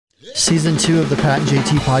Season 2 of the Pat and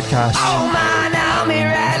JT podcast. Oh man, I'm here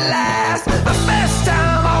at last. The first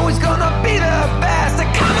time, always gonna be the best.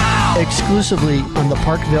 Come on! Exclusively on the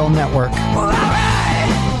Parkville Network. Well, all right.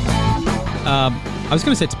 I was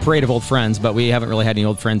going to say it's a parade of old friends, but we haven't really had any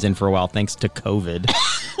old friends in for a while thanks to COVID.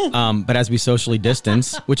 But as we socially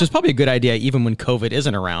distance, which is probably a good idea even when COVID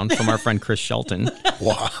isn't around, from our friend Chris Shelton.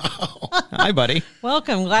 Wow. Hi, buddy.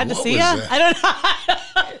 Welcome. Glad to What see you. was that? I don't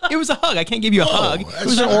know. It was a hug. I can't give you a hug. It that's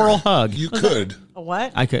was an all oral right. hug. You could. A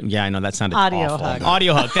what? I couldn't. Yeah, I know that sounded Audio awful. hug.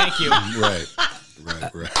 Audio hug. Thank you. Right.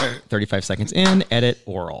 35 seconds in, edit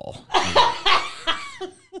oral.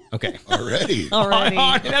 Okay. Already. Already.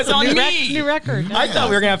 That's on me. New record. I thought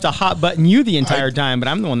we were going to have to hot button you the entire time, but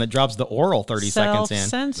I'm the one that drops the oral 30 seconds in.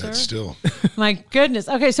 Self-censor. That's still. My goodness.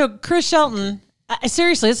 Okay, so Chris Shelton.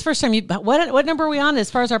 Seriously, it's the first time you. What number are we on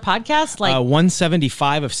as far as our podcast? Like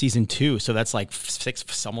 175 of season 2, so that's like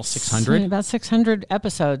almost 600. About 600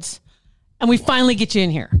 episodes, and we finally get you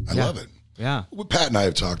in here. I love it. Yeah. Well, Pat and I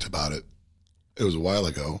have talked about it. It was a while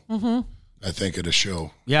ago. Mm-hmm. I think at a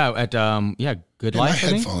show. Yeah, at Good My Life. I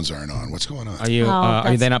think. headphones aren't on. What's going on? Are you? Oh,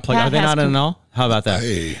 Are they not plugged? Pat Are they has not in all? How about that?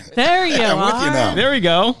 Hey. There you I'm are. with you now. There we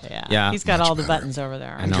go. Yeah. He's got Much all the better. buttons over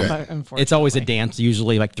there. I know. Okay. Unfortunately. It's always a dance,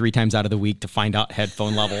 usually like 3 times out of the week, to find out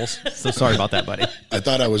headphone levels. So sorry about that, buddy. I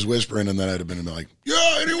thought I was whispering, and then I'd have been like,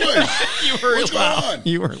 yeah, anyway. You were What's loud. going on?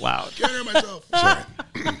 You were loud. Can't hear myself. Sorry.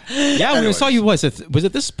 Yeah, when I Anyways. saw you, was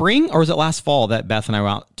it this spring or was it last fall that Beth and I were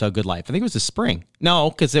out to Good Life? I think it was the spring. No,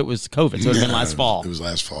 because it was COVID, so it would have been last fall. It was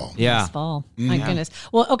last fall. Yeah. This fall. My goodness.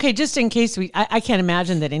 Well, okay, just in case I can't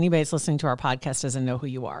imagine that anybody that's listening to our podcast doesn't know who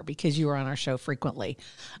you are because you were on our show frequently.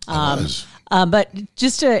 I was. But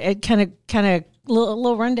just a kind of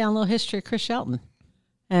little rundown, little history of Chris Shelton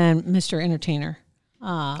and Mr. Entertainer.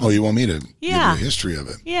 Oh, you want me to give you Yeah. a history of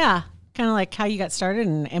it? Yeah, kind of like how you got started.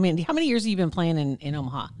 And I mean, how many years have you been playing in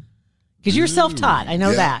Omaha? Because you're self-taught. I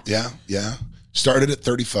know that. Yeah. Started at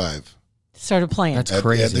 35 Started playing. That's at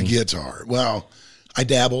crazy. the guitar. Well, I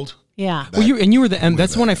dabbled. yeah. Well, you were the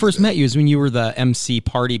that's when I back first in the met you, is when you were the MC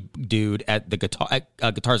party dude at the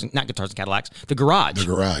Guitars and Cadillacs, the garage. The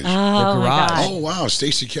garage. Oh, my garage. God. Oh wow,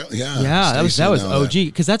 Stacy Kelly. Yeah, Yeah, that was Stacey and all OG,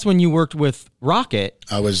 because that's when you worked with Rocket,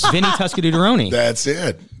 I was. Vinny Tuscaduderoni. That's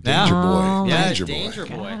it. Yeah. Danger Boy. Oh, yeah, Danger Boy. Danger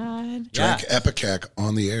Boy. God. Drank Epicac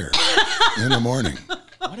on the air in the morning.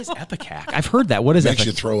 What is Epicac? I've heard that. What is Makes Epicac?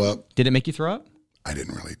 you throw up. Did it make you throw up? I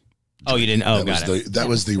didn't really. Oh, you didn't. Oh, That got was it. that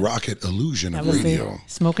was the Rocket illusion That of was radio. the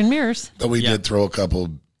smoke and mirrors. That we Yeah. did throw a couple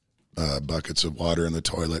buckets of water in the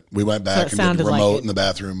toilet. We went So it back and did sounded the like remote it. in the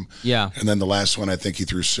bathroom. Yeah. And then the last one, I think he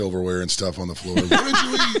threw silverware and stuff on the floor. What did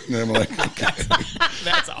you eat? And I'm like, okay.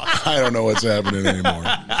 That's awesome. I don't know what's happening anymore.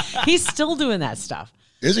 He's still doing that stuff.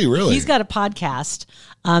 Is he really? He's got a podcast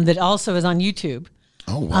that also is on YouTube.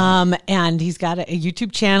 Oh, wow. And he's got a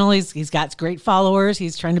YouTube channel. He's got great followers.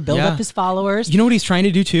 He's trying to build Yeah. up his followers. You know what he's trying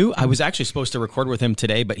to do too? I was actually supposed to record with him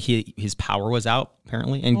today, but his power was out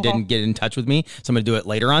apparently and didn't get in touch with me. So I'm going to do it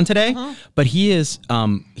later on today. But he is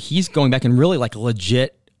he's going back and really like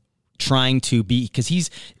legit trying to be, because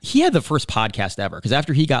he had the first podcast ever, because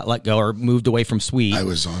after he got let go or moved away from Sweet I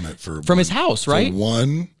was on it from his house, right? For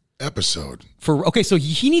one episode. Okay, so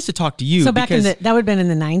he needs to talk to you. So back because, in that would have been in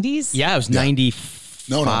the 90s? yeah, it was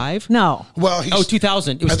 95. No. Well, he's,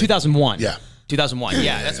 2000. It was 2001. Yeah. 2001.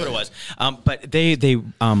 Yeah, that's what it was. But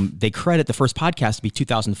they credit the first podcast to be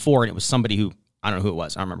 2004, and it was somebody who, I don't know who it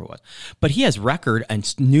was. I don't remember who it was. But he has record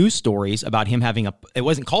and news stories about him having it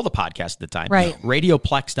wasn't called a podcast at the time. Right.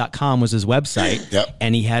 Radioplex.com was his website. Yep.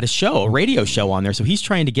 And he had a radio show on there. So he's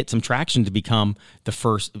trying to get some traction to become the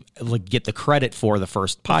first, get the credit for the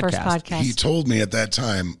first podcast. First podcast. he told me at that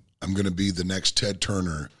time, I'm going to be the next Ted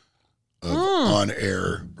Turner of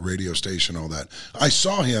on-air radio station, all that. I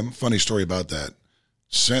saw him, funny story about that,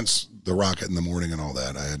 since the Rocket in the Morning and all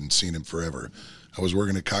that. I hadn't seen him forever. I was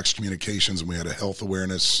working at Cox Communications, and we had a health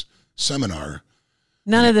awareness seminar.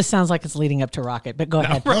 None of this sounds like it's leading up to Rocket, but go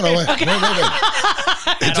ahead. No, wait.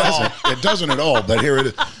 It doesn't. It doesn't at all, but here it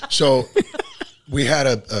is. So we had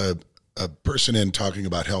a person in talking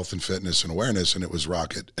about health and fitness and awareness, and it was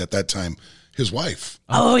Rocket. At that time, his wife.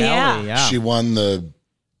 Oh, Kelly, yeah. She won the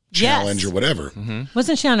challenge Yes. or whatever.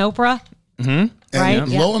 Wasn't she on Oprah? And Right,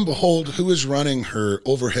 yeah. lo and behold, who is running her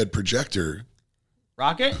overhead projector?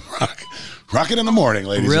 Rocket? Rocket in the Morning,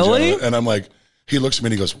 ladies Really? and gentlemen. And I'm like, he looks at me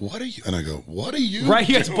and he goes, what are you? And I go, what are you Right,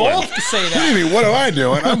 you guys doing? both say What that. do you mean, what am I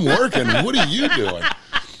doing? I'm working. What are you doing?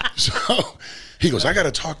 So he goes, I got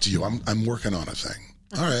to talk to you. I'm working on a thing.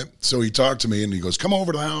 All right. So he talked to me and he goes, come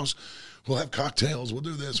over to the house. We'll have cocktails. We'll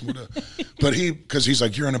do this. But because he's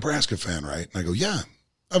like, you're a Nebraska fan, right? And I go, yeah,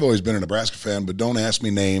 I've always been a Nebraska fan, but don't ask me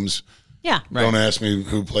names Yeah. Don't ask me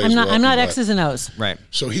who plays. I'm not. what, I'm not but- X's and O's. Right.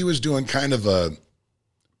 So he was doing kind of a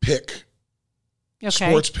pick, Okay.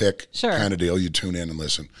 sports pick Sure. kind of deal. You tune in and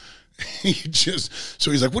listen.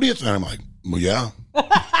 So he's like, "What do you think?" I'm like, "Well, yeah."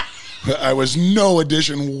 I was no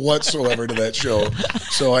addition whatsoever to that show,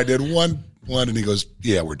 so I did one, and he goes,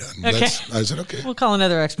 "Yeah, we're done." Okay. I said, "Okay." We'll call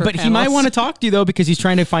another expert. But he might panelist. want to talk to you though, because he's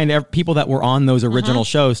trying to find people that were on those original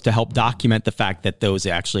shows to help document the fact that those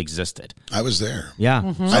actually existed. I was there. Yeah.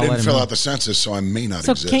 Mm-hmm. So I let didn't him fill know. out the census, so I may not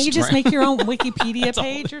So exist. can't you just make your own Wikipedia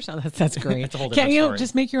page or something? That's great. That's a whole Can't different you story.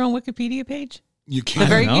 just make your own Wikipedia page? You The can't.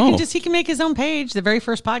 very you know. can just he can make his own page. The very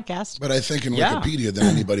first podcast. But I think in Yeah. Wikipedia, then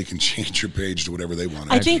anybody can change your page to whatever they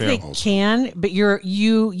want. I think true. they Also. can, but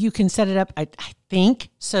you can set it up. I think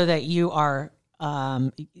so that you are.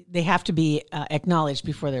 They have to be acknowledged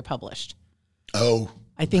before they're published. Oh,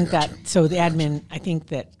 I think that so the admin. I think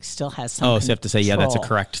that still has some. Oh, so you have to say, yeah, that's a control.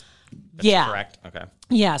 correct. Yeah. Correct. Okay.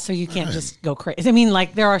 Yeah, so you can't just go crazy. I mean,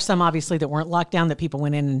 like there are some obviously that weren't locked down that people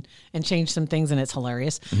went in and changed some things, and it's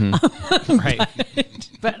hilarious. Right.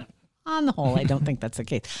 But on the whole, I don't think that's the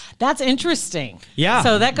case. That's interesting. Yeah.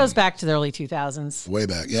 So that goes back to the early 2000s. way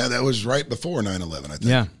back. Yeah, that was right before 9/11, I think.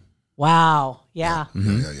 Yeah. Wow. Yeah.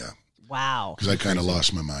 Yeah. Wow. Because I kind of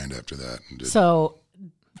lost my mind after that. And did- So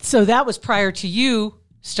that was prior to you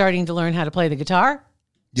starting to learn how to play the guitar.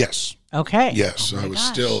 yes, Okay. yes, Oh my I was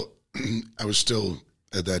gosh. still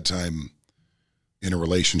at that time in a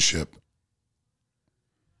relationship.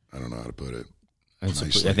 I don't know how to put it.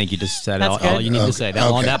 Nicely. I think you just said That's all good. you need to say. That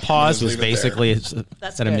long Okay. that pause Just was leave it there. basically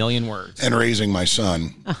That's said a good. million words. And raising my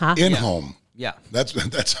son in home. Yeah.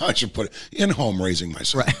 That's how I should put it. In home raising my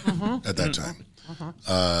son at that time.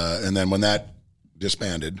 And then when that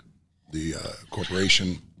disbanded, the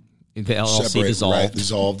corporation The LLC separated, dissolved. right,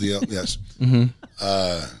 dissolved. The yes.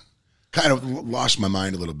 Kind of lost my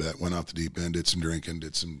mind a little bit. Went off the deep end. Did some drinking.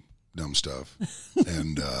 Did some dumb stuff.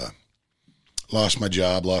 And lost my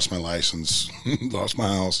job. Lost my license. Lost my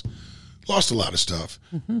house. Lost a lot of stuff.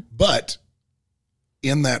 But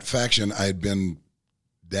in that faction, I had been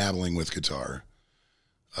dabbling with guitar.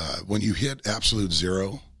 When you hit absolute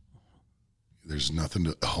zero, there's nothing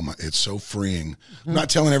to. Oh my! It's so freeing. I'm not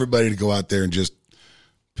telling everybody to go out there and just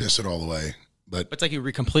piss it all away, but It's like you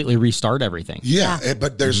completely restart everything. yeah.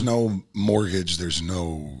 But there's no mortgage. There's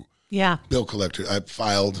no Yeah. bill collector. I had to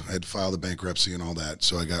file the bankruptcy and all that,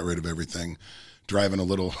 so I got rid of everything. Driving a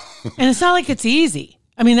little. And it's not like it's easy.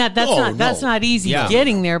 I mean that's No, that's no. not easy Yeah.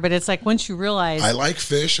 getting there, but it's like once you realize I like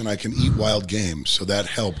fish and I can eat wild game, so that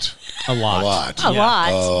helped A lot. a lot. a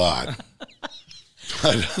lot. A lot.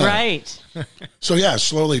 But, Right. so yeah,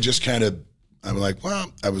 slowly just kind of, I'm like,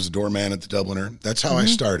 well, I was a doorman at the Dubliner. That's how I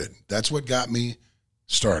started. That's what got me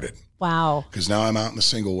started. Wow. Because now I'm out in the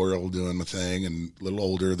single world doing my thing and a little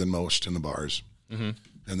older than most in the bars.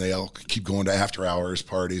 And they all keep going to after hours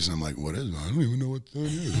parties. And I'm like, what is it? I don't even know what that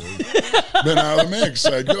is. I've been out of the mix.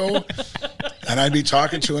 I'd go and I'd be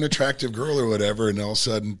talking to an attractive girl or whatever. And all of a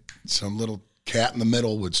sudden, some little cat in the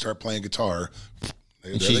middle would start playing guitar.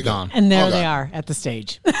 There she's they go. gone. And there All they gone. are at the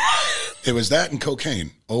stage. It was that and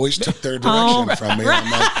cocaine. Always took their direction from me.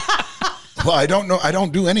 I'm like, well, I don't know. I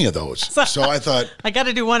don't do any of those. So I thought, I got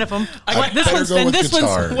to do one of them. I This better one's go been with this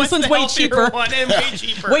guitar. one's way cheaper. One and way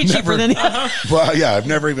cheaper. Way cheaper than well, yeah, I've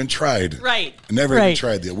never even tried. Right. I never even Right.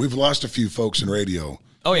 tried that. We've lost a few folks in radio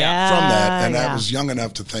Oh yeah. from that, and yeah. I was young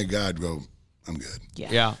enough to thank God, go, I'm good.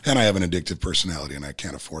 Yeah. And I have an addictive personality, and I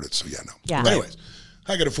can't afford it, so yeah, no. Yeah. But anyways,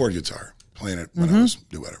 I could afford guitar, playing it when I was,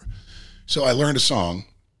 do whatever. So I learned a song,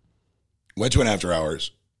 went to an after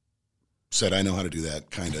hours, said I know how to do that,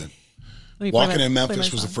 kind of. Walking in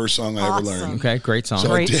Memphis was the first song I ever learned. Okay, great song. So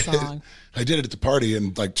Great I did, song. I did it at the party,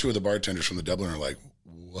 and like two of the bartenders from the Dublin are like,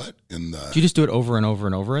 what in the... Do you just do it over and over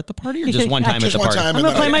and over at the party, or just one time at Just the one party? time. I'm and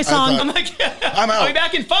gonna then play my I song. thought, I'm like, I'm out. I'll be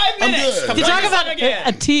back in 5 minutes. good. Come You back talk and about sing again.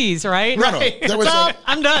 a tease, right? No, there was Oh, a,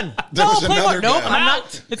 I'm done. There was play another Nope, guy. I'm I'm not.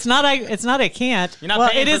 out. It's not. I can't. You're not well,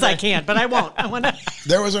 paying it for is. I the- can't, but I won't. I want to.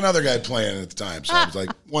 there was another guy playing at the time, so I was like,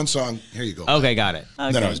 one song, here you go. Okay, got it.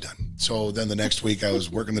 Then I was done. So then the next week I was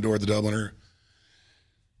working the door at the Dubliner.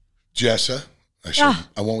 Jessa.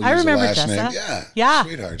 I won't I use the remember last Jessa. name. Yeah. Yeah.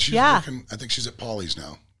 Sweetheart. She's Yeah. working, I think she's at Polly's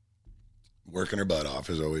now. Working her butt off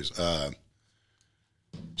as always.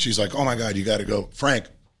 She's like, oh my God, you got to go. Frank,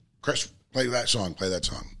 Chris, play that song.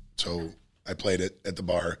 So I played it at the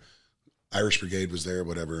bar. Irish Brigade was there,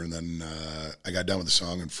 whatever. And then I got done with the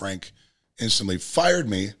song, and Frank instantly fired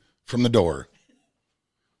me from the door,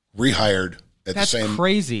 rehired at That's the same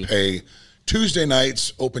crazy. pay. Tuesday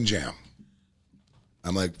nights, open jam.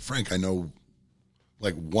 I'm like, Frank, I know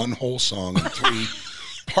like one whole song and 3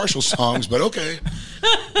 partial songs, but okay.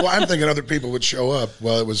 Well, I'm thinking other people would show up.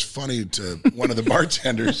 Well, it was funny to one of the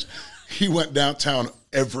bartenders. He went downtown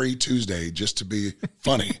every Tuesday just to be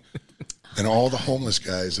funny. And all the homeless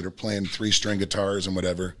guys that are playing 3-string guitars and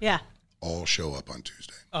whatever, Yeah. all show up on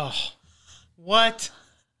Tuesday. What?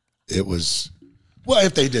 It was, well,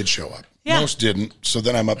 if they did show up. Yeah. Most didn't. So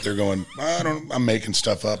then I'm up there going, I'm making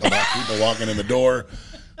stuff up about people walking in the door.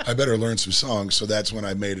 I better learn some songs. So that's when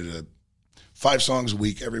I made it 5 songs a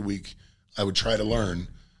week, every week. I would try to learn,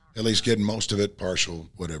 at least getting most of it, partial,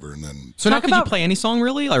 whatever. And then, So now Talk could you about- play any song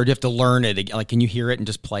really? Or do you have to learn it? Like, can you hear it and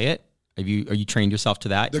just play it? Are you trained yourself to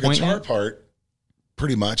that the point guitar yet? part,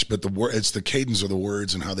 pretty much, but it's the cadence of the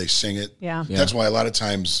words and how they sing it. Yeah. That's why a lot of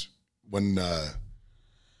times when,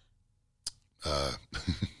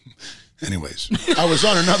 anyways, I was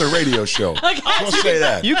on another radio show. We'll say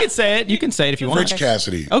that. You can say it. You can say it if you want. Rich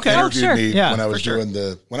Cassidy Okay. Oh, interviewed sure. me Yeah, when I for was sure.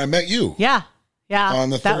 doing when I met you Yeah. Yeah. on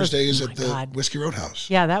the That was- Thursdays oh at my the God. Whiskey Roadhouse.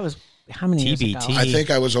 Yeah, that was how many years TBT. ago? I think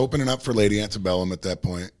I was opening up for Lady Antebellum at that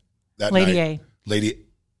point. That Lady night. A. Lady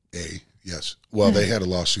A, yes. Well, they had a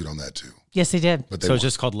lawsuit on that too. Yes, they did. But they So it's won.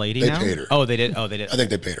 just called Lady They now? paid her. Oh, they did. Oh, they did. I think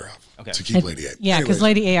they paid her off Okay. to keep Lady A. Yeah, because Anyways,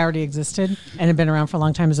 Lady A already existed and had been around for a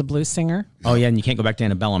long time as a blues singer. Oh, yeah, and you can't go back to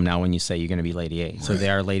Antebellum now when you say you're going to be Lady A. So they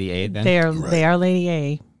are Lady A then? They are Lady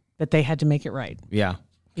A, but they had to make it right Yeah.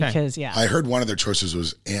 Okay. because I heard one of their choices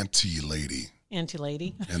was Anti-Lady,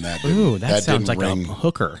 anti-lady. and that Ooh, didn't- that sounds didn't like ring, a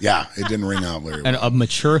hooker. Yeah, it didn't ring out very And well. a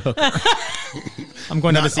mature hooker. I'm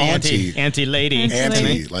going to Not see auntie. Anti-Lady.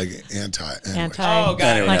 Anti, like anti. Anyways. Anti. Oh,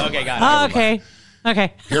 got it. Anyway. Okay, got it. Oh, okay.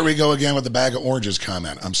 Okay. Here we go again with the bag of oranges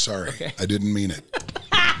comment. I'm sorry. I didn't mean it.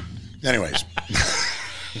 Anyways,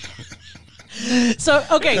 So,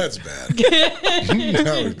 okay. that's bad.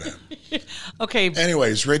 That was bad. Okay.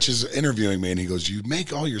 Anyways, Rich is interviewing me and he goes, "You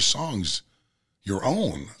make all your songs your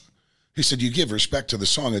own." He said, "You give respect to the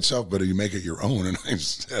song itself, but you make it your own." And I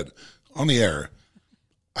said, on the air,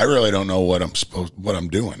 I really don't know what I'm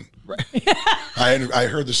doing. Right. I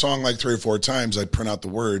heard the song like 3 or 4 times. I'd print out the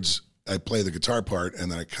words, I'd play the guitar part,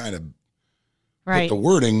 and then I kind of Right. put the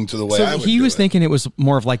wording to the way I So would he do was it. thinking it was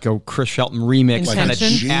more of like a Chris Shelton remix, Like kind a of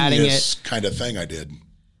Intention? adding genius it. kind of thing I did.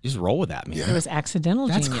 Just roll with that, man. Yeah. It was accidental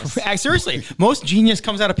That's genius. seriously, most genius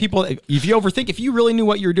comes out of people. If you overthink, if you really knew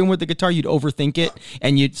what you were doing with the guitar, you'd overthink it,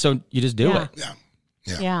 and you just do Yeah. it. Yeah.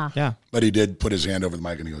 Yeah. Yeah. But he did put his hand over the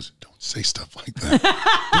mic and he goes, "Don't say stuff like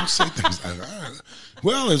that. Don't say things like that."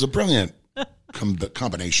 Well, it's a brilliant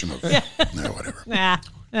combination of whatever. Nah.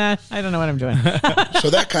 I don't know what I'm doing. So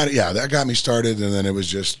that that got me started, and then it was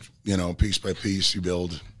just piece by piece you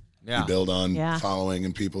build. Yeah. You build on Yeah. following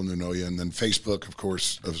and people who know you, and then Facebook, of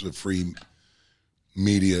course, is a free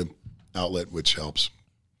media outlet which helps.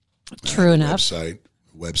 True enough. Website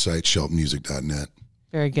sheltonmusic.net.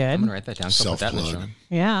 Very I'm good. gonna write that down. So I'll put that in the Self-plug. show.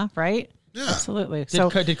 Yeah. Right. Yeah. Absolutely. Did, So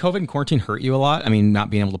did COVID and quarantine hurt you a lot? I mean, not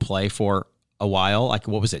being able to play for a while. Like,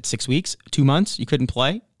 what was it? 6 weeks? 2 months? You couldn't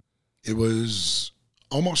play? It was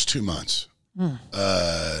almost 2 months.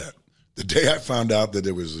 The day I found out that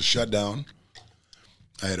there was a shutdown,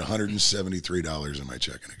 I had $173 in my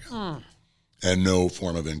checking account and no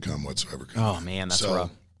form of income whatsoever. Oh man, that's So-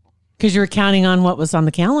 rough. because you were counting on what was on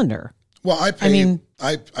the calendar. Well, I pay. mean-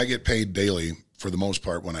 I get paid daily for the most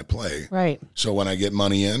part when I play. Right. So when I get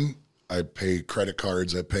money in, I pay credit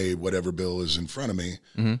cards. I pay whatever bill is in front of me.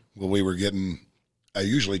 Well, I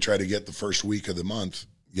usually try to get the first week of the month,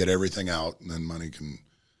 get everything out, and then money can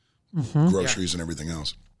groceries and everything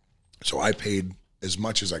else. So I paid as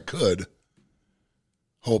much as I could,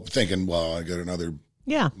 thinking, well, I got another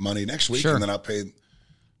Yeah. money next week, Sure. and then I'll pay.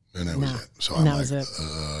 And that was it. So And I'm that was like, it.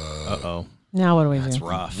 Uh-oh. Now what do we That's do?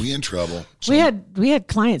 rough. we in trouble. We had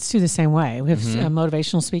clients too the same way. We have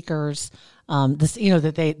motivational speakers.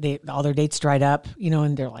 That they all their dates dried up.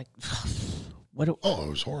 And they're like, what? Oh, it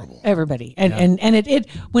was horrible. Everybody and it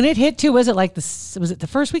when it hit too, was it like was it the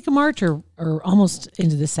first week of March or almost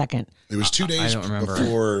into the second? It was 2 days don't remember.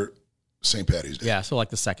 before St. Patty's Day. Yeah, so like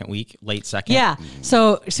the second week, late second. Yeah.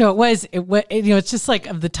 So it was it's just like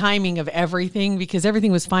of the timing of everything, because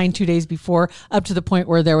everything was fine 2 days before, up to the point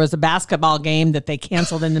where there was a basketball game that they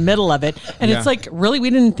canceled in the middle of it. And it's Yeah. like, really, we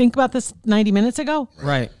didn't think about this 90 minutes ago?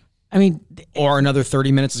 Right. I mean, Or another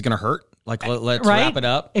 30 minutes is going to hurt. Like, let's right? wrap it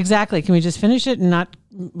up. Exactly. Can we just finish it and not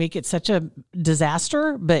make it such a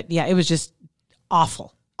disaster? But yeah, it was just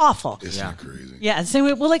awful. Awful. Isn't it crazy? Yeah, the same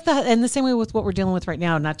way. Well, the same way with what we're dealing with right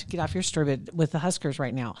now. Not to get off your story, but with the Huskers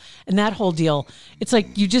right now, and that whole deal. It's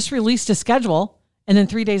like you just released a schedule, and then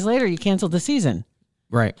 3 days later you canceled the season.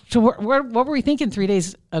 Right. So what were we thinking 3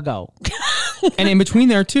 days ago? And in between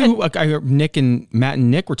there too, like I heard Matt and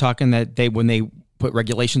Nick were talking that when they put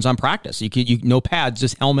regulations on practice. You no pads,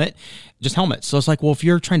 just helmets. So it's like, well, if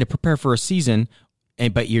you're trying to prepare for a season,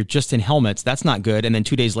 but you're just in helmets, that's not good. And then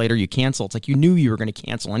 2 days later you cancel. It's like you knew you were going to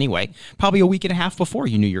cancel anyway. Probably a week and a half before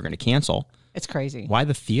you knew you were going to cancel. It's crazy. Why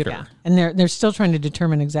the theater? Yeah. And they're still trying to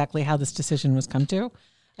determine exactly how this decision was come to.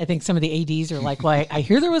 I think some of the ADs are like, well, I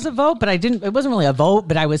hear there was a vote, but it wasn't really a vote,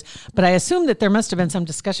 but I assumed that there must have been some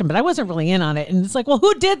discussion, but I wasn't really in on it. And it's like, well,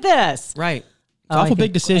 who did this? Right. It's awful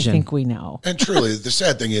big decision. I think we know. And truly, the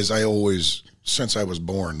sad thing is I always, since I was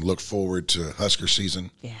born, look forward to Husker season.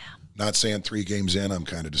 Yeah. Not saying 3 games in, I'm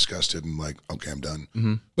kind of disgusted and like, okay, I'm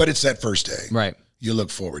done. But it's that first day. Right. You look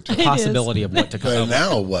forward to The it. possibility of what to come. But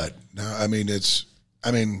now what? Now,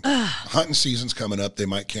 hunting season's coming up. They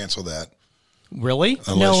might cancel that. Really?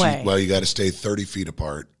 No way. Well, you got to stay 30 feet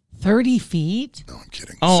apart. 30 feet? No, I'm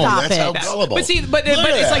kidding. Oh, Stop that's it. how gullible. But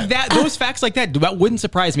it's like that. Those facts like that wouldn't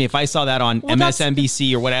surprise me if I saw that on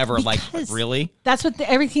MSNBC or whatever. Like, really? That's what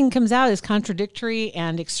everything comes out is contradictory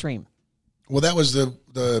and extreme. Well, that was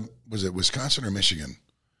was it Wisconsin or Michigan?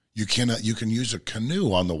 You can use a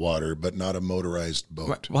canoe on the water, but not a motorized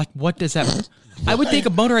boat. Like, what does that mean? I would think a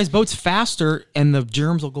motorized boat's faster and the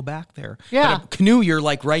germs will go back there. Yeah. But a canoe, you're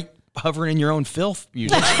like right hovering in your own filth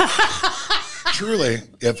usually. Truly,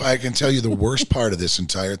 if I can tell you the worst part of this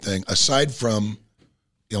entire thing, aside from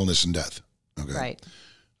illness and death. Okay. Right.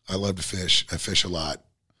 I love to fish. I fish a lot.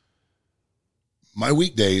 My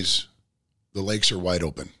weekdays, the lakes are wide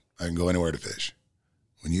open. I can go anywhere to fish.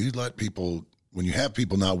 When you have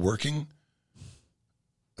people not working,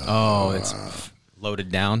 It's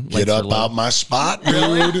loaded down. get up out my spot,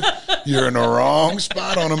 dude. You're in the wrong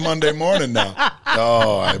spot on a Monday morning now.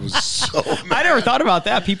 Oh, I was so mad. I never thought about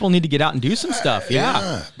that. People need to get out and do some stuff.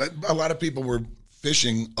 Yeah. But a lot of people were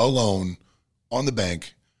fishing alone on the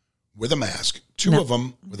bank with a mask. Two of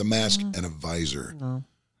them with a mask and a visor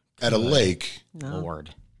at a lake.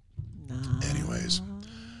 Lord. Anyways,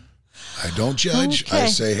 I don't judge. Okay. I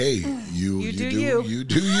say, hey, you do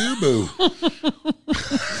you, boo.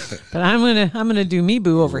 But I'm gonna do me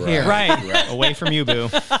boo over here. Right. Away from you, boo.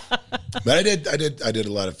 But I did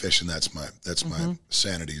a lot of fishing. That's my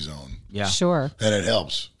sanity zone. Yeah. Sure. And it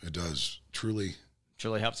helps. It does truly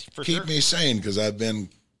helps for keep sure. me sane because I've been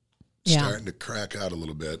Yeah. starting to crack out a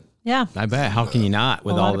little bit. Yeah. I bet. How can you not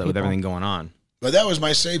with A lot all of that, with people. everything going on? But that was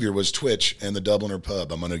my savior was Twitch and the Dubliner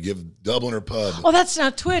Pub. I'm going to give Dubliner Pub Oh, that's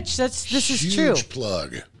not Twitch. This is true. huge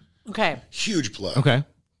plug. Okay. Huge plug. Okay.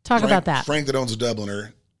 Talk about that. Frank that owns the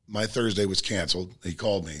Dubliner, my Thursday was canceled. He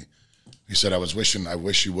called me. He said, I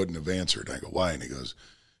wish you wouldn't have answered. I go, why? And he goes,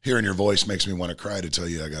 hearing your voice makes me want to cry to tell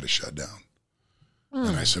you I got to shut down.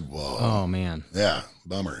 And I said, whoa. Oh, man. Yeah,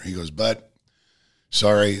 bummer. He goes, but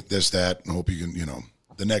sorry, this, that, and hope you can,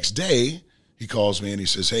 The next day, he calls me and he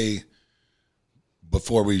says, hey,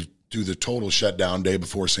 before we do the total shutdown day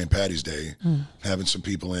before St. Patty's Day, having some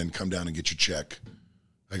people in, come down and get your check.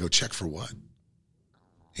 I go, check for what?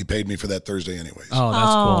 He paid me for that Thursday anyways. Oh, that's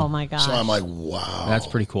cool. Oh my gosh. So I'm like, wow. That's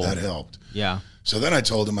pretty cool. That helped. Yeah. So then I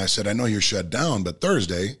told him, I said, I know you're shut down, but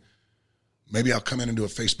Thursday, maybe I'll come in and do a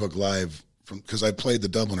Facebook Live because I played the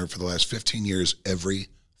Dubliner for the last 15 years every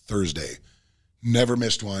Thursday. Never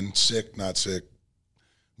missed one. Sick, not sick.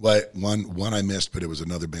 One I missed, but it was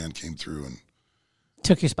another band came through and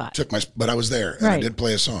Took your spot. but I was there and I Right. did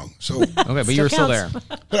play a song. So, Okay, but you were still there. counts.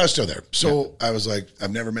 but I was still there. So I was like, I've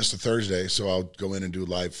never missed a Thursday, so I'll go in and do a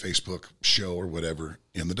live Facebook show or whatever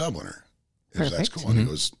in the Dubliner. If that's Perfect. cool. And he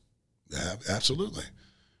goes, yeah, absolutely.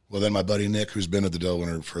 Well, then my buddy Nick, who's been at the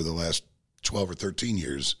Dubliner for the last 12 or 13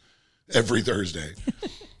 years, every Thursday,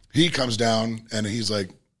 he comes down and he's like,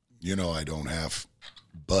 I don't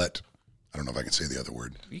but I don't know if I can say the other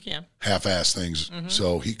word. You can. Half-ass things.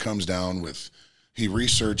 So he comes down he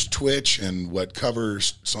researched Twitch and what cover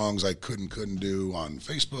songs I couldn't do on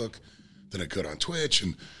Facebook that I could on Twitch.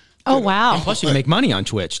 And Oh wow. Plus, you can make money on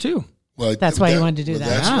Twitch, too. well, That's why you wanted to do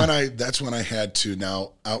that. That's when I had to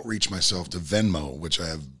now outreach myself to Venmo, which I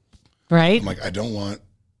have. Right? I'm like, I don't want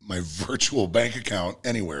my virtual bank account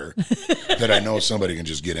anywhere that I know somebody can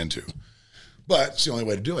just get into. But it's the only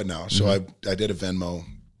way to do it now. So I did a Venmo.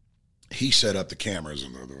 He set up the cameras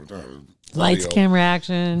and the Lights, audio. camera,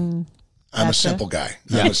 action. I'm a Gotcha. simple guy.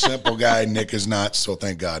 I'm a simple guy. Nick is not, so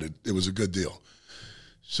thank God. It was a good deal.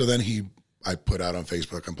 So then I put out on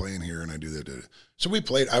Facebook, I'm playing here, and I do that. So we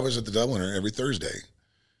played. I was at the Dubliner every Thursday,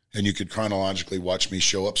 and you could chronologically watch me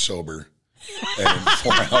show up sober and in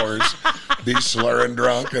 4 hours be slurring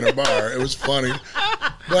drunk in a bar. It was funny.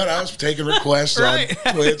 But I was taking requests on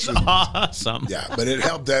Twitch. And, Awesome. yeah, but it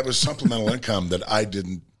helped. That was supplemental income that I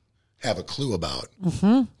didn't have a clue about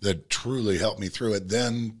that truly helped me through it.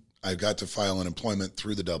 Then I got to file unemployment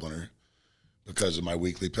through the Dubliner because of my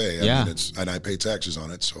weekly pay. Yeah. I mean, and I pay taxes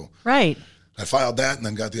on it. So Right. I filed that and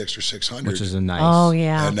then got the extra $600. Which is a nice. Oh,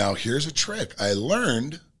 yeah. And now here's a trick. I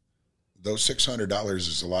learned those $600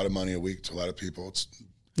 is a lot of money a week to a lot of people. It's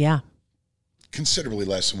Yeah. considerably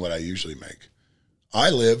less than what I usually make. I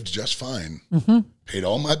lived just fine, paid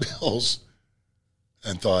all my bills,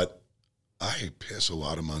 and thought, I piss a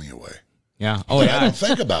lot of money away. Yeah. Oh, I yeah. don't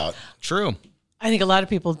think about. True. I think a lot of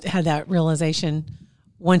people had that realization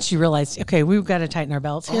once you realized, okay, we've got to tighten our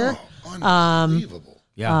belts here. Oh, unbelievable.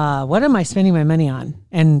 Yeah. What am I spending my money on?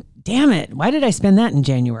 And damn it, why did I spend that in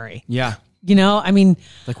January? Yeah. You know, I mean,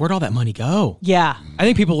 Like, where'd all that money go? yeah. I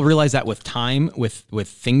think people realize that with time, with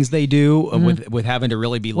things they do, with having to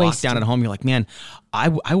really be locked Wasted. down at home. You're like, man, I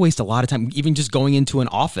waste a lot of time, even just going into an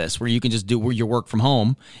office where you can just do your work from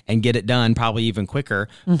home and get it done probably even quicker.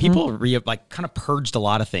 People kind of purged a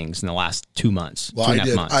lot of things in the last 2 months. Well,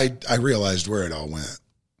 2.5 months. I realized where it all went,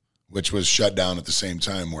 which was shut down at the same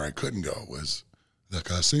time where I couldn't go was the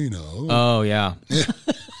casino. Oh, yeah.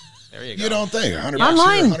 There you go. You don't think $100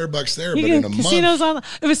 Online. here, $100 there, You but in can a casinos month.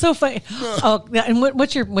 on. It was so funny. Oh, yeah, and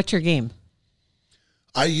what's your game?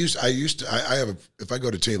 I used to. I have if I go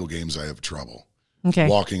to table games, I have trouble Okay,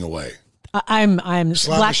 walking away. I'm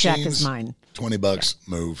Slot blackjack machines, is mine. $20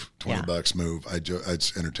 move. Yeah. $20 move.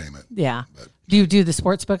 It's entertainment. Yeah. Do you do the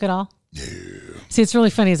sports book at all? No. See, it's really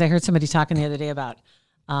funny. As I heard somebody talking the other day about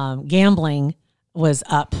gambling was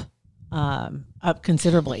up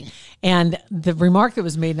considerably, and the remark that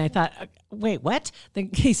was made, and I thought, wait, what?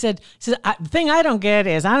 He said, the thing I don't get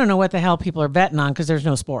is I don't know what the hell people are betting on because there's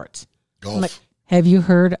no sports. Golf. I'm like, have you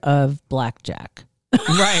heard of blackjack?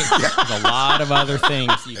 Right. There's a lot of other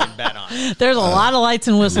things you can bet on. There's a lot of lights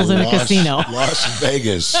and whistles in a casino. Las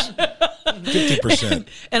Vegas. 50%.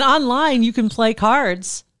 And online, you can play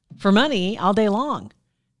cards for money all day long.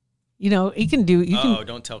 You know, you can. Oh,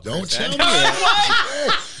 don't tell Chris Don't tell me that.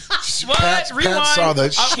 that. Pat saw the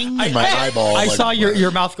shing in my eyeball. I like, saw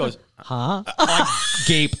your mouth goes, Huh?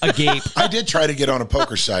 agape. I did try to get on a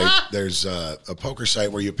poker site. There's a poker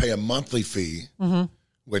site where you pay a monthly fee,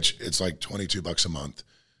 which it's like $22 a month,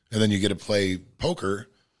 and then you get to play poker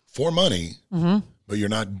for money, but you're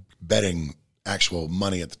not betting actual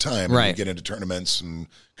money at the time. And Right. you get into tournaments and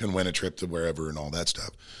can win a trip to wherever and all that stuff.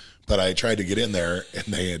 But I tried to get in there,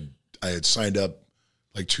 and I had signed up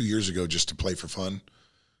like 2 years ago just to play for fun.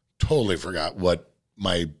 Totally forgot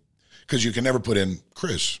because you can never put in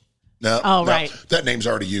Chris. No, right. That name's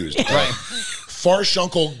already used. Right.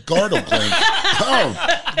 Farshunkel Gardelklink. Oh,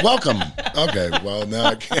 welcome. Okay, well, now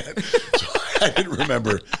I can't. So I didn't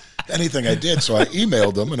remember anything I did, so I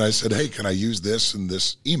emailed them, and I said, hey, can I use this and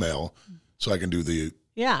this email so I can do the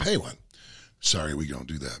pay one? Sorry, we don't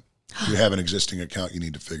do that. If you have an existing account, you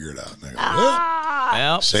need to figure it out. And I go,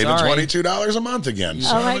 Well, saving sorry. $22 a month again.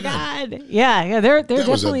 Oh my God! Yeah, they're That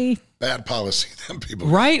was definitely. a bad policy. Them people.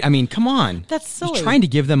 Right? I mean, come on. That's silly. You're trying to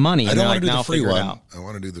give them money. I and don't they're want to like, do now the free figure it one. out. I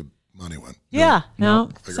want to do the money one. Yeah, no,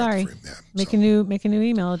 figure out the sorry. free- yeah, Make so. a new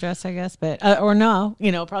email address, I guess, but or no,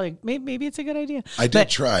 probably maybe it's a good idea. I did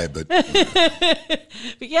try, but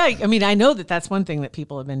But yeah, I mean, I know that's one thing that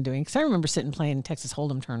people have been doing because I remember sitting playing Texas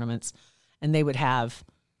Hold'em tournaments, and they would have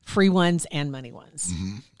free ones and money ones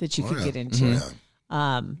that you could get into.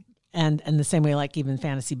 And the same way, like even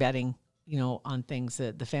fantasy betting, on things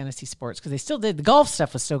the fantasy sports because they still did the golf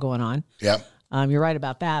stuff was still going on. yeah. You're right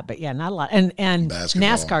about that, but yeah, not a lot. And Basketball.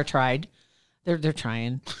 NASCAR tried. They're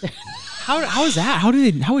trying. How is that? How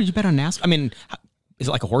would you bet on NASCAR? I mean, is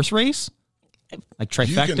it like a horse race? Like You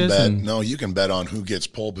can trifectas? bet. And, No, you can bet on who gets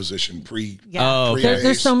pole position Yeah. Oh, okay.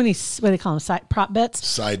 There's so many, what do they call them, prop bets.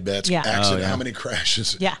 side bets, Yeah. accident, Oh, yeah. how many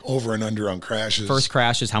crashes, Yeah. over and under on crashes. first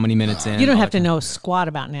crash is how many minutes in? You don't all have that to know squat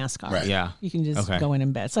about NASCAR. Right. Yeah. You can just Okay. go in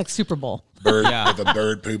and bet. It's like Super Bowl. bird. Yeah. If a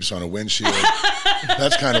bird poops on a windshield,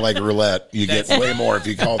 that's kind of like roulette. You get way more if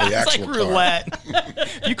you call the It's actual like car. roulette.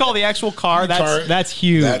 If you call the actual car, Car, that's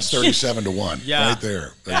huge. That's 37-1 Yeah. right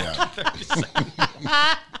there. But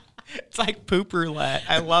yeah. It's like poop roulette.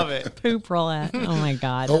 I love it. Poop roulette. Oh my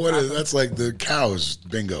God. Oh, what is that's like the cows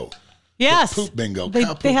bingo. Yes. poop bingo, They,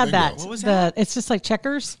 cow poop they had bingo. that. What was It's just like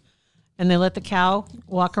checkers. And they let the cow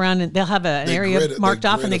walk around and they'll have an They area grid it- marked they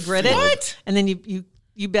off and they grid grid a it. field. What? And then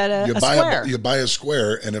you bet a buy square. you buy a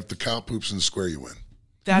square, and if the cow poops in the square, you win.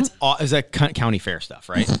 That's is that county fair stuff,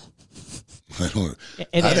 right? I don't.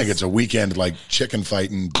 It I think is. it's a weekend like chicken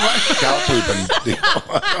fighting, cow pooping.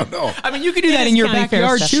 I don't know. I mean, you could do that is in your county fair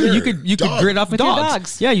backyard stuff. too. Sure. You could Dog. grid off With your dogs.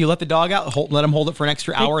 dogs. Yeah, you let the dog out, let them hold it for an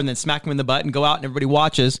extra hour, and then smack them in the butt and go out, and everybody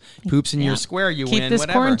watches. Poops in your square, you Keep win. this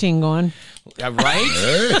whatever. quarantine going. Yeah,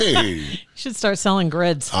 right? Hey, You should start selling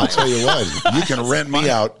grids. I'll tell you what. You can rent me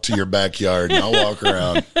out to your backyard, and I'll walk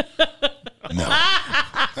around. No.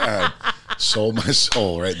 I sold my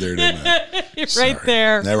soul right there, didn't I? Right Sorry.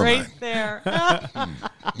 there. Never right mind. there.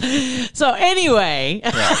 So anyway,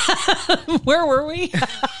 where were we?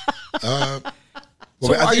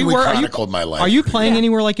 Well, I think we are you- chronicled my life. Are you playing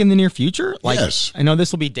anywhere like in the near future? Like, Yes. I know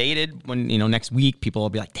this will be dated when next week people will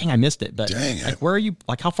be like, "Dang, I missed it." But Dang it. like, where are you?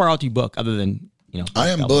 Like, how far out do you book other than I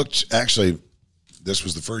am booked. Actually, this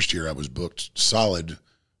was the first year I was booked solid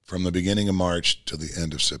from the beginning of March to the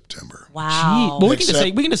end of September. Wow. Well, we can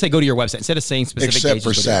just say go to your website instead of saying specific Except days,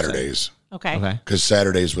 for just go to your website. Saturdays, Okay. Okay, because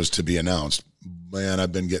Saturdays was to be announced. Man,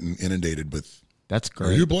 I've been getting inundated with, that's are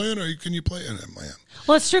great. you playing? Can you play? And I'm like,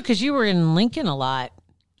 Well, it's true because you were in Lincoln a lot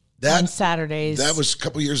on Saturdays. That was a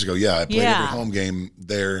couple years ago. Yeah, I played Yeah. every home game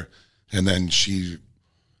there, and then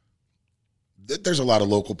there's a lot of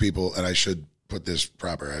local people, and I should put this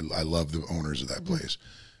proper. I love the owners of that place,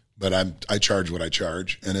 but I charge what I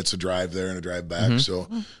charge, and it's a drive there and a drive back. So,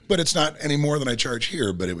 but it's not any more than I charge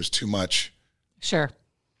here. But it was too much, Sure.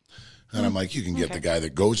 and I'm like, you can get the guy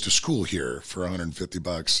that goes to school here for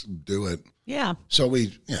 $150. Do it. Yeah. So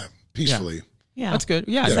we, peacefully. Yeah. That's good.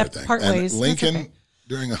 Yeah, did our Except thing. part And ways, that's Lincoln okay.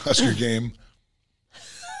 during a Husker game.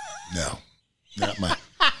 No, not my.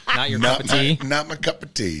 not your cup of tea. Not my cup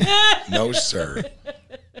of tea. No, sir.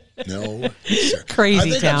 No, sir. Crazy I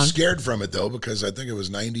think town. I'm scared from it, though, because I think it was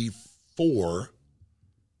 94.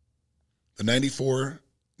 The 94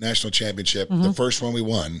 national championship, the first one we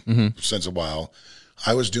won since a while.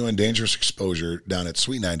 I was doing Dangerous Exposure down at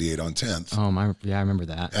Sweet 98 on 10th. Oh my, yeah, I remember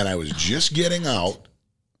that. And I was just getting out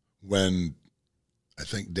when I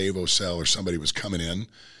think Dave O'Sell or somebody was coming in,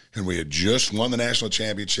 and we had just won the national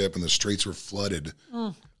championship, and the streets were flooded.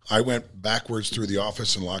 I went backwards through the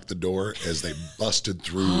office and locked the door as they busted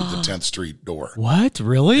through the 10th Street door What?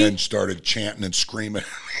 Really? and started chanting and screaming.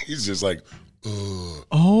 He's just like, ugh.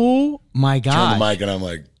 Oh my Turn god! the mic, and I'm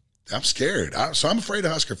like, I'm scared. So I'm afraid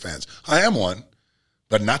of Husker fans. I am one,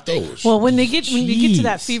 but not those. Well, when you get to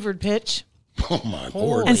that Jeez. fevered pitch, oh my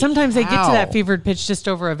lord. and sometimes they get to cow. that fevered pitch just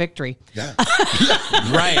over a victory. Yeah.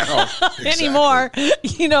 Right. Exactly. Anymore,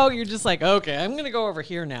 you're just like, okay, I'm going to go over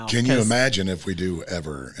here now. Can you 'cause imagine if we do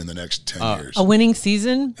ever in the next 10 years? a winning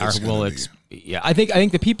season? It's gonna be- Yeah, I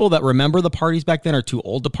think the people that remember the parties back then are too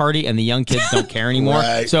old to party, and the young kids don't care anymore.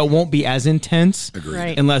 Right. So it won't be as intense. Agreed.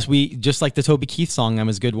 Right. Unless we, just like the Toby Keith song, I'm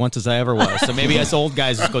as good once as I ever was. So maybe us old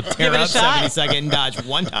guys just go tear Give it a up shot. 72nd and Dodge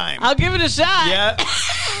one time. I'll give it a shot. Yeah.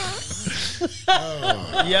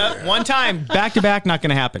 Yeah, one time, back to back, not going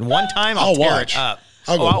to happen. One time, I'll tear watch. it up.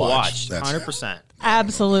 I'll go I'll watch. watch. That's 100%.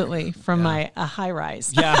 Absolutely, from my high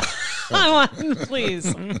rise. Yeah. I want,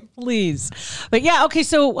 please. But yeah, okay.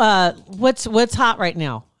 So what's hot right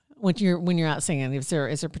now when you're out singing? Is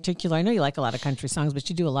there particular? I know you like a lot of country songs, but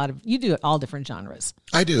you do all different genres.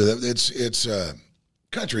 I do. It's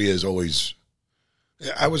country is always.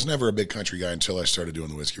 I was never a big country guy until I started doing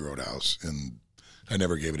the Whiskey Roadhouse, and I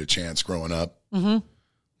never gave it a chance growing up. Mm-hmm.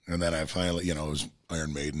 And then I finally, it was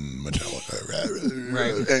Iron Maiden,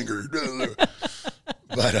 Metallica, Anger.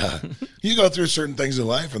 But you go through certain things in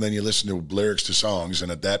life, and then you listen to lyrics to songs.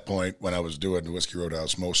 And at that point, when I was doing the Whiskey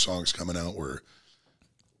Roadhouse, most songs coming out were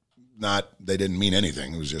they didn't mean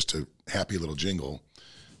anything. It was just a happy little jingle.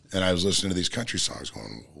 And I was listening to these country songs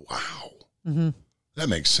going, wow, that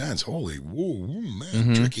makes sense. Holy, whoa,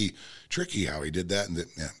 man, tricky how he did that. And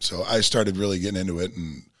so I started really getting into it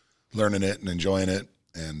and learning it and enjoying it.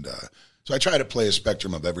 And so I try to play a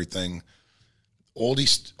spectrum of everything.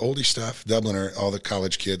 Oldie stuff. Dubliner, all the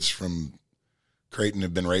college kids from Creighton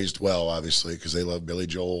have been raised well, obviously, because they love Billy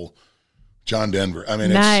Joel, John Denver. I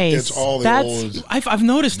mean, Nice. it's all the That's- old I've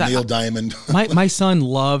noticed that. Neil Diamond. My son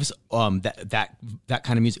loves that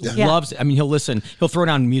kind of music. Yeah. Loves it. I mean, he'll throw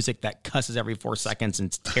down music that cusses every 4 seconds, and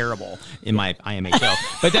it's terrible in my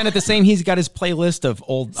IMHO. But then at the same, he's got his playlist of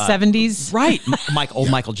old 70s. right?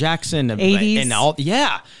 Michael Jackson, 80s. and all.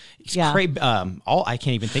 Yeah, it's Yeah. I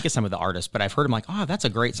can't even think of some of the artists, but I've heard them like, oh, that's a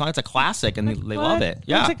great song. It's a classic, and they love it.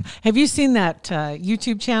 Yeah. Have you seen that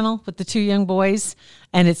YouTube channel with the two young boys?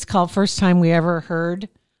 And it's called First Time We Ever Heard.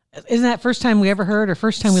 Isn't that First Time We Ever Heard or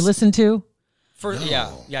First Time We Listened to?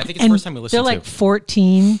 Yeah. I think it's the And first time we listened they're to. like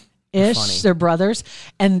 14-ish. Funny. They're brothers,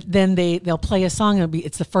 and then they'll play a song. And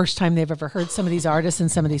it's the first time they've ever heard some of these artists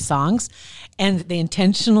and some of these songs, and they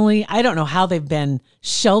intentionally. I don't know how they've been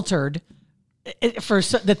sheltered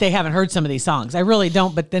that they haven't heard some of these songs. I really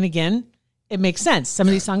don't. But then again, it makes sense. Some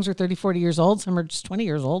of these songs are 30, 40 years old. Some are just 20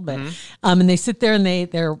 years old. But and they sit there and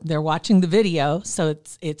they're watching the video. So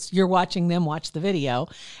it's you're watching them watch the video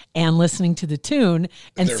and listening to the tune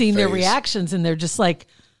and Their seeing their face. reactions, and they're just like,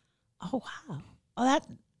 oh wow, oh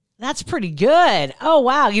That's pretty good. Oh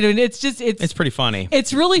wow! It's pretty funny.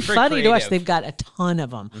 It's really Very funny to watch. creative. They've got a ton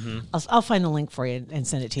of them. I'll find the link for you and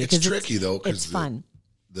send it to you. It's 'cause tricky though It's because fun.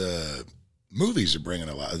 the movies are bringing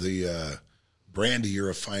a lot. The Brandy,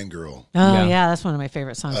 You're a Fine Girl. Oh yeah, that's one of my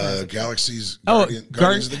favorite songs. Galaxies. Oh,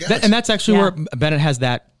 Guardians of the Galaxy. and that's actually Yeah. where Bennett has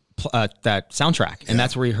that soundtrack, and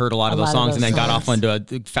that's where he heard a lot of those songs, and then got off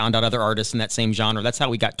found out other artists in that same genre. That's how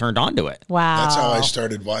we got turned on to it. Wow. That's how I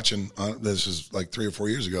started watching. This is like 3 or 4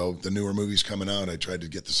 years ago. The newer movies coming out, I tried to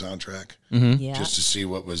get the soundtrack Yeah. just to see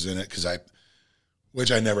what was in it which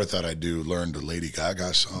I never thought I'd do. Learned the Lady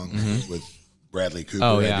Gaga song with Bradley Cooper.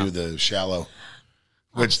 Oh, yeah. I do the Shallow,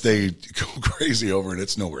 which they go crazy over, and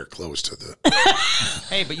it's nowhere close to the.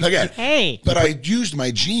 Hey, but you, Again, Hey. but I used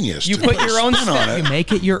my genius. you to put a your own spin on spin. it. You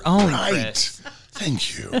make it your own, Right. Chris.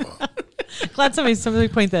 Thank you. Glad somebody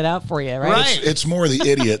point that out for you, right? Right. It's more the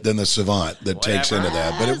idiot than the savant that takes into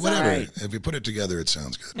that. But That's whatever. all right. If you put it together, it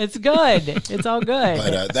sounds good. It's good. It's all good.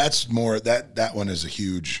 But that's more that one is a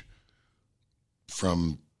huge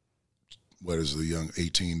from what is the young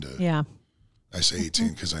 18 to yeah. I say 18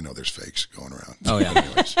 because I know there's fakes going around. Oh yeah,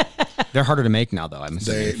 Anyways, they're harder to make now, though. I'm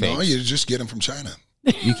assuming. you just get them from China.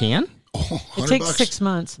 You can Oh, It $100 takes bucks. 6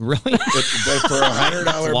 months. really. But for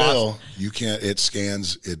 $100 lost. bill, you can't. It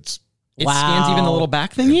scans. It's It scans even the little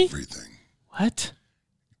back thingy. everything. What?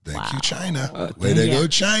 Thank you, China. Way to go,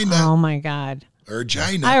 China Oh my God. or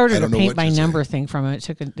China. I ordered a don't know paint what by to say. number thing from it.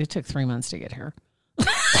 It took 3 months to get here.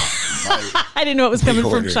 I didn't know it was coming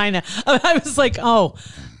from order. China. I was like, oh,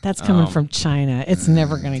 that's coming from China. It's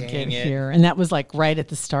never going to get it. here. And that was like right at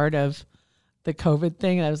the start of the COVID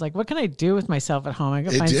thing. And I was like, what can I do with myself at home? I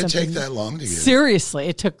could It find did something. take that long to get. Seriously,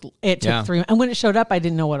 it took Yeah. 3 months. And when it showed up, I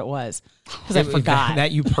didn't know what it was because I forgot.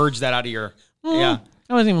 that you purged that out of your. Yeah.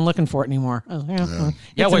 I wasn't even looking for it anymore. I was like,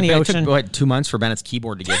 Yeah, it's in the it ocean. took 2 months for Bennett's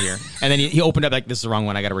keyboard to get here, and then he opened up like, "This is the wrong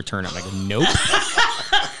one. I got to return it." I'm like, "Nope,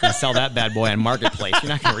 I sell that bad boy on Marketplace. You're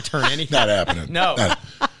not going to return anything." Not happening. No.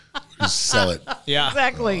 Just sell it. Yeah,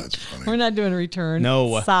 Exactly. Oh, that's funny. We're not doing a return.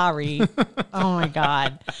 No. Sorry. Oh my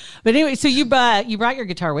God. But anyway, so you brought your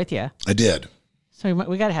guitar with you. I did. So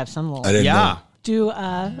we got to have some little I didn't Yeah. know. do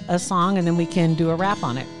a song and then we can do a rap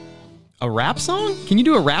on it. A rap song? Can you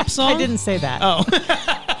do a rap song? I didn't say that. Oh,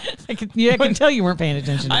 I can tell you weren't paying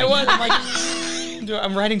attention. To I me. was. I'm like,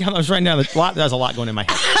 I'm writing down. I was writing down a lot. There's a lot going in my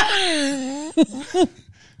head.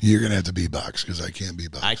 You're gonna have to beatbox because I can't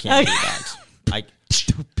beatbox. I can't do that.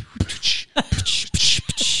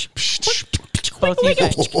 Both you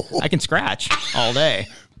guys. I can scratch all day.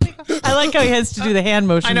 I like how he has to do the hand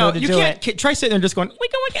motion I know though, to you do can't it. try sitting there and just going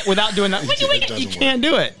wicka wicka without doing that. Wicka wicka. You doesn't can't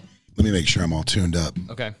do it. Let me make sure I'm all tuned up.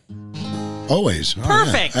 Okay. Always. Oh, yeah.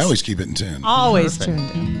 Perfect. I always keep it in tune. Always tuned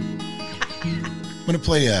in. I'm gonna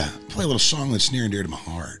play a little song that's near and dear to my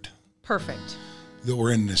heart. Perfect. Though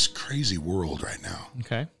we're in this crazy world right now,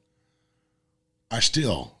 Okay. I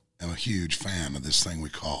still am a huge fan of this thing we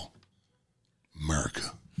call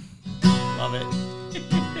America. Love it.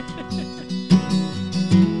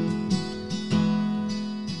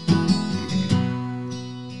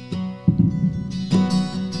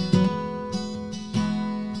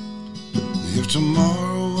 If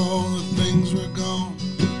tomorrow all the things were gone,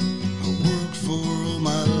 I worked for all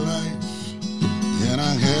my life, and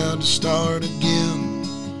I had to start again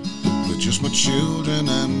with just my children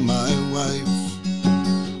and my wife.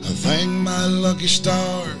 I thank my lucky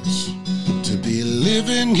stars to be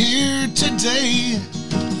living here today,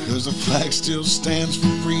 'cause the flag still stands for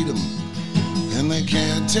freedom, and they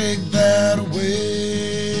can't take that away.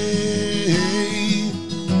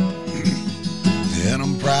 And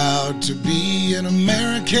I'm proud to be an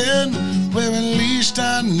American, where at least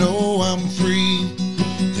I know I'm free.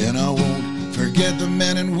 And I won't forget the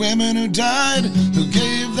men and women who died, who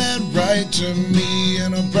gave that right to me.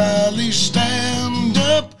 And I'll proudly stand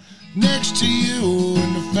up next to you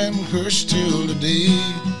and defend her still today.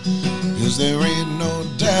 'Cause there ain't no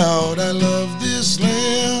doubt I love this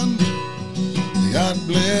land. God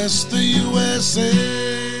bless the USA.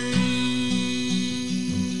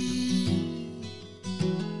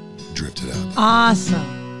 Drifted out.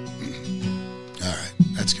 Awesome. All right.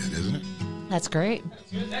 That's good, isn't it? That's great.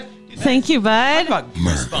 Thank you, bud. About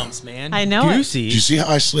goosebumps, man. I know it. Juicy. Did you see how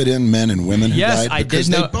I slid in men and women who Yes, died? I did Because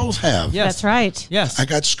know- they both have. Yes. That's right. Yes. I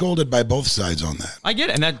got scolded by both sides on that. I get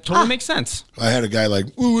it, and that totally makes sense. I had a guy like,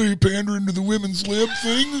 "Oh, are you pandering to the women's lib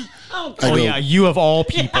thing?" Oh, I Oh go, yeah, you of all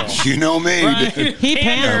people. You know me. Right. he I'm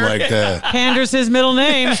panders. like, Panders his middle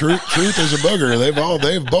name. truth is a booger.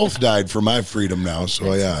 They've both died for my freedom now.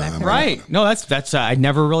 So yeah, I'm Right. No, that's. I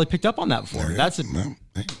never really picked up on that before. There you That's go. a, Well,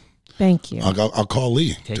 hey, Thank you. I'll call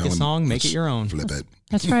Lee. Take Tell a him, song, make let's it your own. Flip it.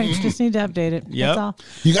 That's right. You just need to update it. Yep. That's all.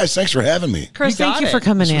 You guys, thanks for having me. Chris, You got thank you it. for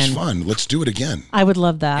coming This was in. fun. Let's do it again. I would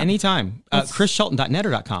love that. Anytime. ChrisShelton.net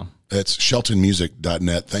or .com. That's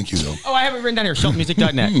sheltonmusic.net. Thank you, though. Oh, I have it written down here.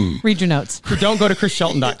 SheltonMusic.net. Read your notes. Don't go to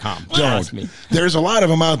ChrisShelton.com. Ask me. There's a lot of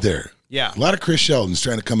them out there. Yeah. A lot of Chris Sheltons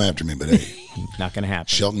trying to come after me, but hey, Not going to happen.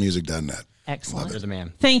 sheltonmusic.net. Excellent. You're the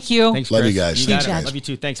man. Thank you. Thanks, Love Chris. you guys. You Thanks, got it. guys. Love you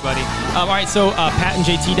too. Thanks, buddy. All right, so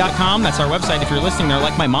PatandJT.com. That's our website. If you're listening there,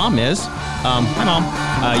 like my mom is. Hi, Mom.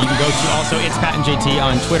 You can go to also It's Pat and JT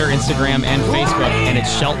on Twitter, Instagram, and Facebook, and it's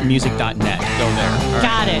sheltonmusic.net. Go there. All right.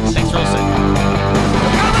 Got it. Thanks for listening.